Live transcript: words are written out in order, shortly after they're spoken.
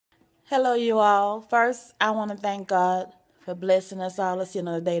Hello, you all. First, I want to thank God for blessing us all to see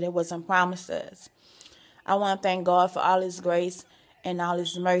another day that wasn't promised us. I want to thank God for all His grace and all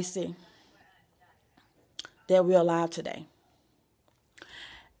His mercy that we're alive today.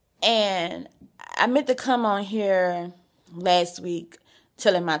 And I meant to come on here last week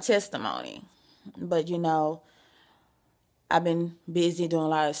telling my testimony, but I've been busy doing a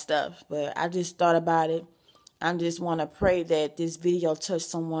lot of stuff. But I just thought about it. I just want to pray that this video touch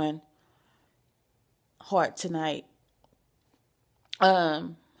someone's heart tonight.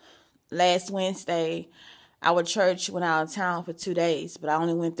 Last Wednesday, our church went out of town for 2 days, but I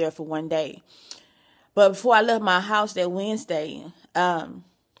only went there for 1 day. But before I left my house that Wednesday to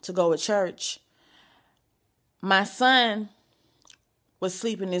go to church, my son was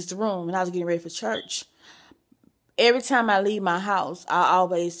sleeping in his room, and I was getting ready for church. Every time I leave my house, I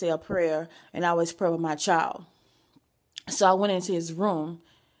always say a prayer, and I always pray with my child. So I went into his room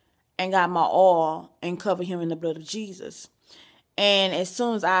and got my oil and covered him in the blood of Jesus. And as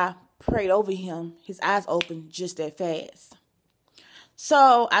soon as I prayed over him, his eyes opened just that fast.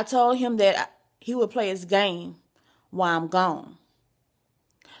 So I told him that he would play his game while I'm gone.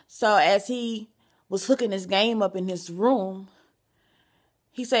 So as he was hooking his game up in his room,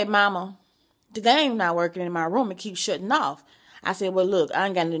 he said, "Mama, the game not working in my room. It keeps shutting off." I said, "Well, look, I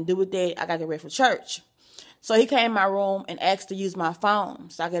ain't got nothing to do with that. I got to get ready for church." So he came in my room and asked to use my phone.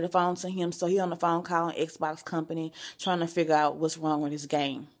 So I gave the phone to him. So he on the phone calling Xbox company, trying to figure out what's wrong with his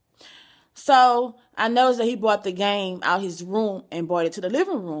game. So I noticed that he brought the game out his room and brought it to the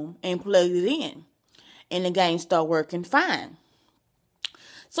living room and plugged it in. And the game started working fine.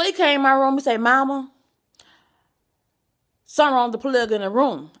 So he came in my room and said, "Mama, something wrong with the plug in the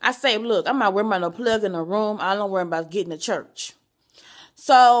room." I say, "Look, I'm not worried about no plug in the room. I don't worry about getting to church."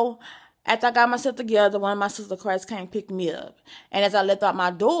 So after I got myself together, one of my sisters of Christ came pick me up. And as I left out my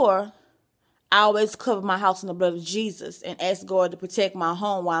door, I always cover my house in the blood of Jesus and ask God to protect my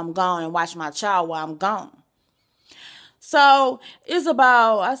home while I'm gone and watch my child while I'm gone. So it's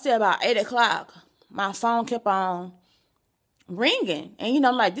about 8 o'clock. My phone kept on ringing. And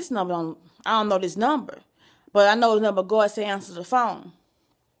I'm like, this number, I don't know this number. But I know the number. God said answer the phone.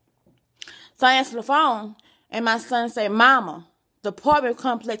 So I answered the phone, and my son said, "Mama, the apartment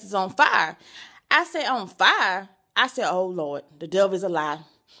complex is on fire." I said, "On fire?" I said, "Oh, Lord, the devil is a lie."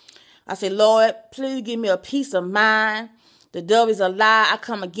 I said, "Lord, please give me a peace of mind. The devil is a lie. I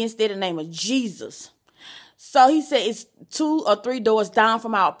come against it in the name of Jesus." So he said it's 2 or 3 doors down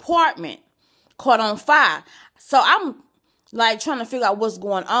from our apartment caught on fire. So I'm like trying to figure out what's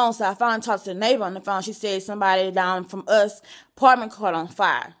going on. So I finally talked to the neighbor on the phone. She said somebody down from us apartment caught on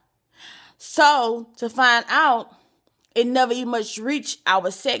fire. So to find out, it never even much reached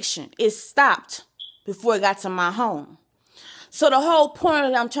our section. It stopped before it got to my home. So the whole point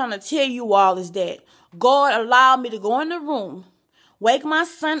that I'm trying to tell you all is that God allowed me to go in the room, wake my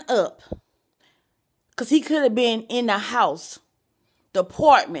son up, because he could have been in the house, the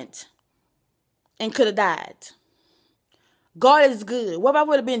apartment, and could have died. God is good. What if I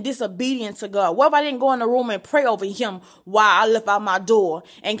would have been disobedient to God? What if I didn't go in the room and pray over him while I left out my door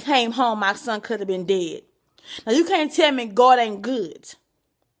and came home? My son could have been dead. Now, you can't tell me God ain't good.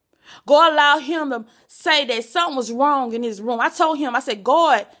 God allowed him to say that something was wrong in his room. I told him, I said,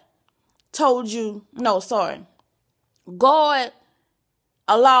 God allowed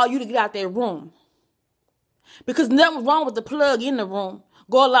you to get out that room. Because nothing was wrong with the plug in the room.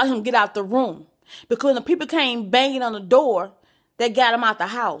 God allowed him to get out the room. Because when the people came banging on the door, they got him out the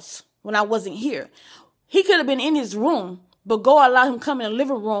house when I wasn't here. He could have been in his room, but God allowed him to come in the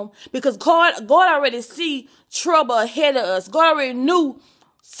living room because God already see trouble ahead of us. God already knew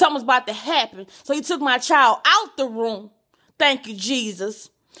something was about to happen. So he took my child out the room. Thank you, Jesus.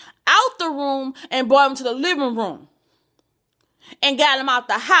 Out the room and brought him to the living room and got him out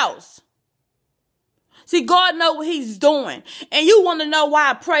the house. See, God knows what he's doing. And you want to know why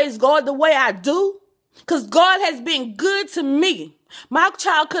I praise God the way I do? Because God has been good to me. My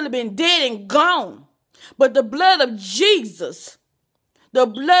child could have been dead and gone. But the blood of Jesus, I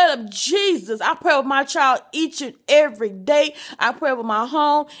pray with my child each and every day. I pray with my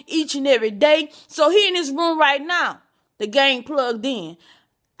home each and every day. So he in his room right now. The game plugged in.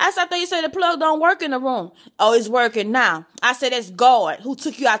 I thought you said the plug don't work in the room. Oh, it's working now. I said, that's God who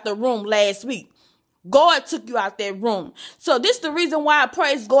took you out the room last week. God took you out that room. So this is the reason why I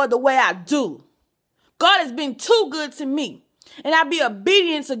praise God the way I do. God has been too good to me. And I be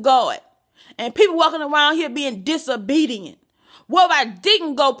obedient to God. And people walking around here being disobedient. What if I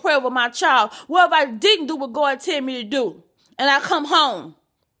didn't go pray with my child? What if I didn't do what God tell me to do? And I come home,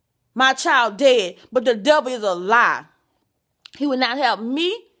 my child dead, but the devil is a lie. He will not help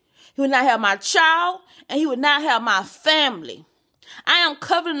me. He He would not have my child, and he would not have my family. I am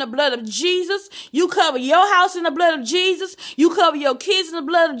covered in the blood of Jesus. You cover your house in the blood of Jesus. You cover your kids in the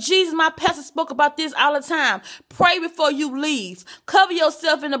blood of Jesus. My pastor spoke about this all the time. Pray before you leave. Cover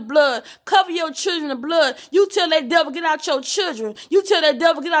yourself in the blood. Cover your children in the blood. You tell that devil, get out your children. You tell that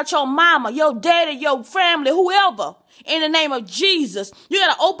devil, get out your mama, your daddy, your family, whoever. In the name of Jesus. You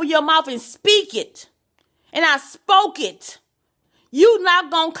got to open your mouth and speak it. And I spoke it. You not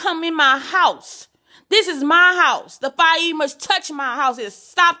going to come in my house. This is my house. The fire you must touch my house is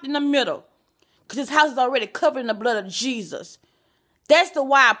stopped in the middle. Because this house is already covered in the blood of Jesus. That's the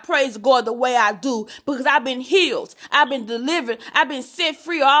why I praise God the way I do. Because I've been healed. I've been delivered. I've been set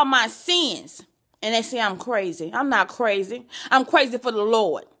free of all my sins. And they say I'm crazy. I'm not crazy. I'm crazy for the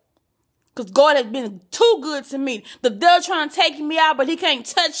Lord. Because God has been too good to me. The devil trying to take me out, but he can't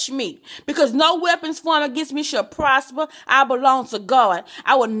touch me. Because no weapons formed against me shall prosper. I belong to God.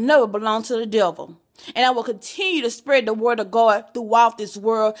 I will never belong to the devil. And I will continue to spread the word of God throughout this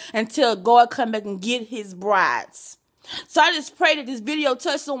world until God come back and get his brides. So I just pray that this video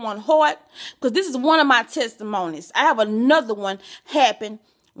touched someone's heart, because this is one of my testimonies. I have another one happen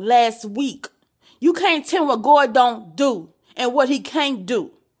last week. You can't tell me what God don't do and what he can't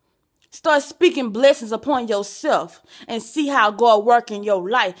do. Start speaking blessings upon yourself and see how God work in your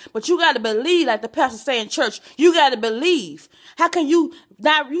life. But you got to believe, like the pastor say in church, you got to believe. How can you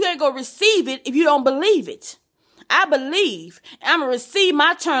not, you ain't going to receive it if you don't believe it. I believe. I'm going to receive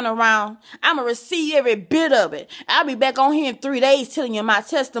my turnaround. I'm going to receive every bit of it. I'll be back on here in 3 days telling you my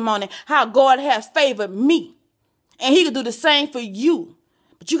testimony, how God has favored me. And he can do the same for you.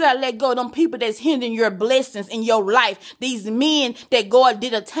 But you got to let go of them people that's hindering your blessings in your life. These men that God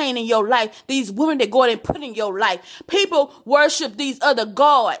did attain in your life. These women that God did put in your life. People worship these other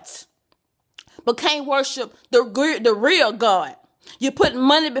gods, but can't worship the real God. You're putting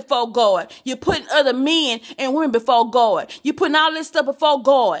money before God. You're putting other men and women before God. You're putting all this stuff before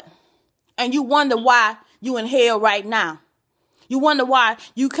God. And you wonder why you in hell right now. You wonder why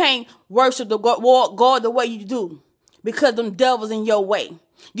you can't worship the God the way you do. Because them devils in your way.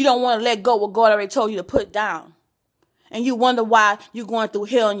 You don't want to let go what God already told you to put down. And you wonder why you're going through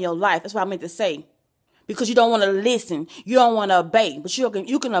hell in your life. That's what I meant to say. Because you don't want to listen. You don't want to obey. But you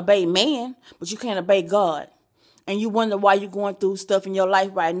can obey man, but you can't obey God. And you wonder why you're going through stuff in your life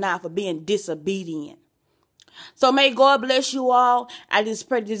right now for being disobedient. So may God bless you all. I just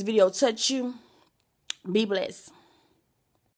pray this video touch you. Be blessed.